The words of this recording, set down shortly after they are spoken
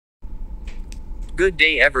Good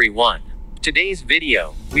day everyone. Today's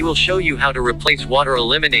video, we will show you how to replace water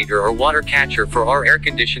eliminator or water catcher for our air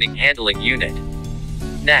conditioning handling unit.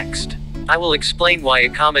 Next, I will explain why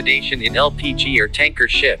accommodation in LPG or tanker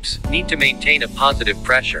ships need to maintain a positive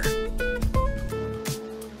pressure.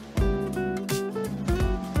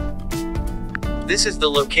 This is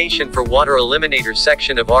the location for water eliminator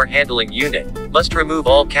section of our handling unit. Must remove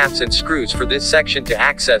all caps and screws for this section to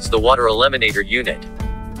access the water eliminator unit.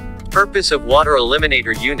 Purpose of water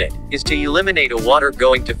eliminator unit is to eliminate a water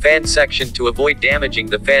going to fan section to avoid damaging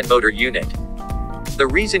the fan motor unit. The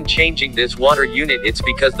reason changing this water unit is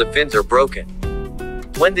because the fins are broken.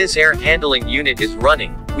 When this air handling unit is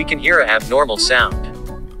running, we can hear a abnormal sound.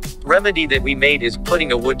 Remedy that we made is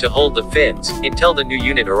putting a wood to hold the fins until the new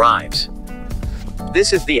unit arrives.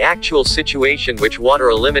 This is the actual situation which water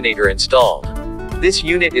eliminator installed. This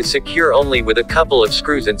unit is secure only with a couple of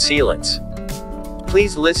screws and sealants.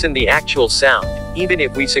 Please listen the actual sound, even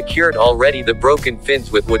if we secured already the broken fins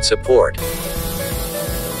with wood support.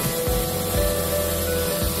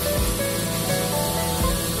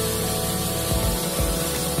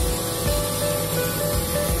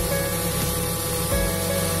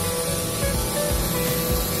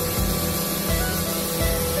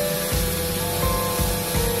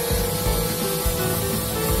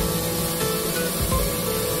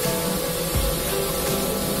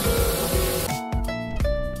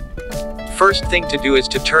 First thing to do is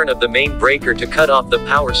to turn up the main breaker to cut off the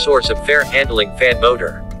power source of fair handling fan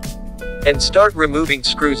motor. And start removing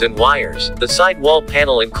screws and wires, the side wall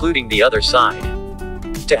panel including the other side.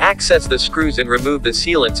 To access the screws and remove the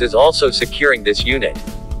sealants is also securing this unit.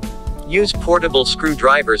 Use portable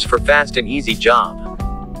screwdrivers for fast and easy job.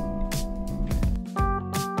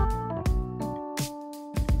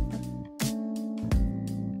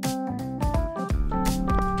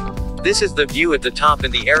 This is the view at the top in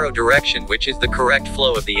the arrow direction, which is the correct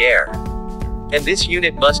flow of the air. And this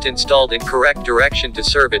unit must installed in correct direction to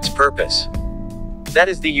serve its purpose. That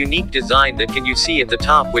is the unique design that can you see at the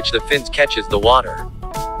top which the fins catches the water.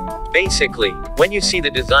 Basically, when you see the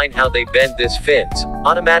design how they bend this fins,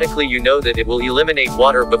 automatically you know that it will eliminate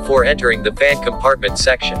water before entering the fan compartment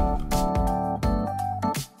section.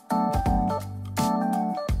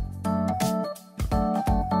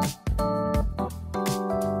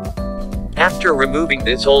 After removing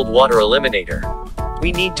this old water eliminator,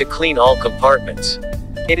 we need to clean all compartments.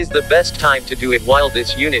 It is the best time to do it while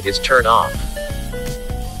this unit is turned off.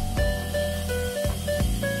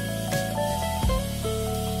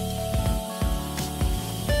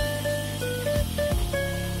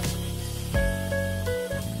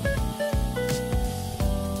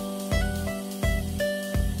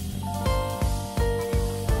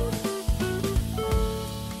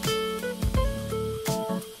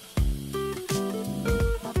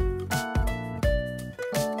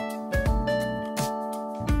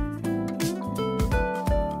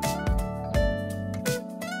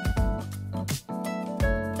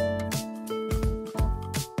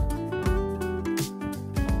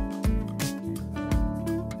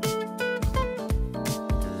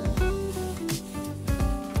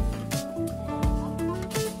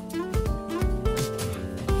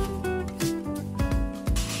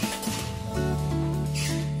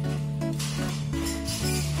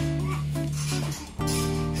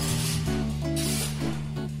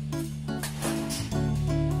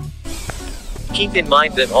 Keep in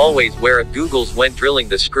mind that always wear a goggles when drilling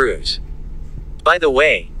the screws. By the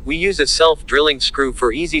way, we use a self-drilling screw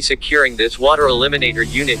for easy securing this water eliminator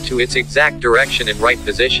unit to its exact direction and right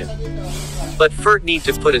position. But first need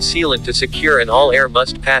to put a sealant to secure and all air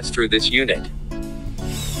must pass through this unit.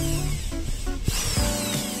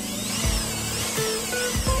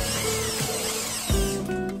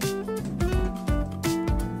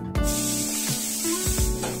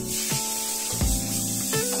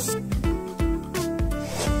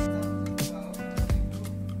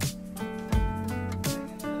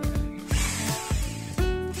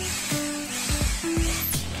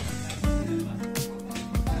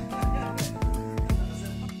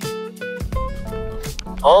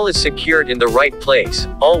 All is secured in the right place,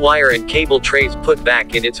 all wire and cable trays put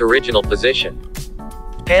back in its original position.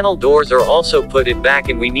 Panel doors are also put it back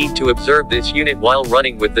and we need to observe this unit while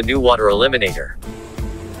running with the new water eliminator.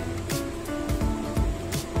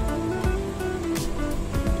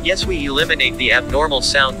 Yes, we eliminate the abnormal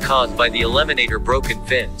sound caused by the eliminator broken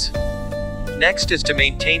fins. Next is to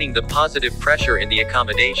maintaining the positive pressure in the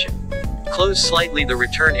accommodation. Close slightly the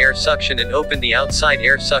return air suction and open the outside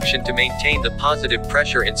air suction to maintain the positive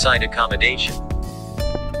pressure inside accommodation.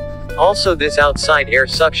 Also, this outside air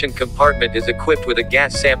suction compartment is equipped with a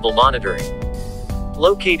gas sample monitoring.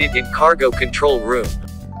 located in cargo control room.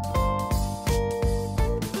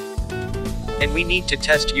 And we need to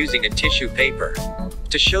test using a tissue paper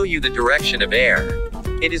to show you the direction of air.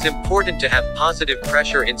 It is important to have positive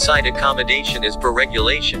pressure inside accommodation as per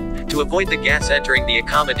regulation, to avoid the gas entering the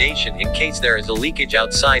accommodation in case there is a leakage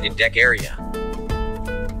outside in deck area.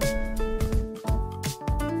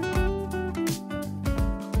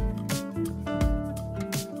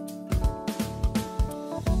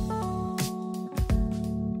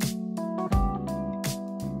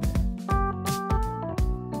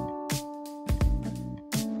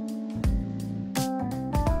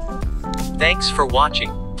 Thanks for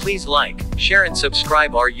watching. Please like, share and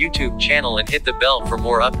subscribe our YouTube channel and hit the bell for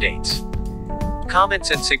more updates. Comments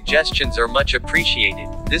and suggestions are much appreciated.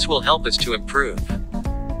 This will help us to improve.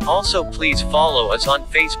 Also please follow us on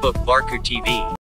Facebook Barku TV.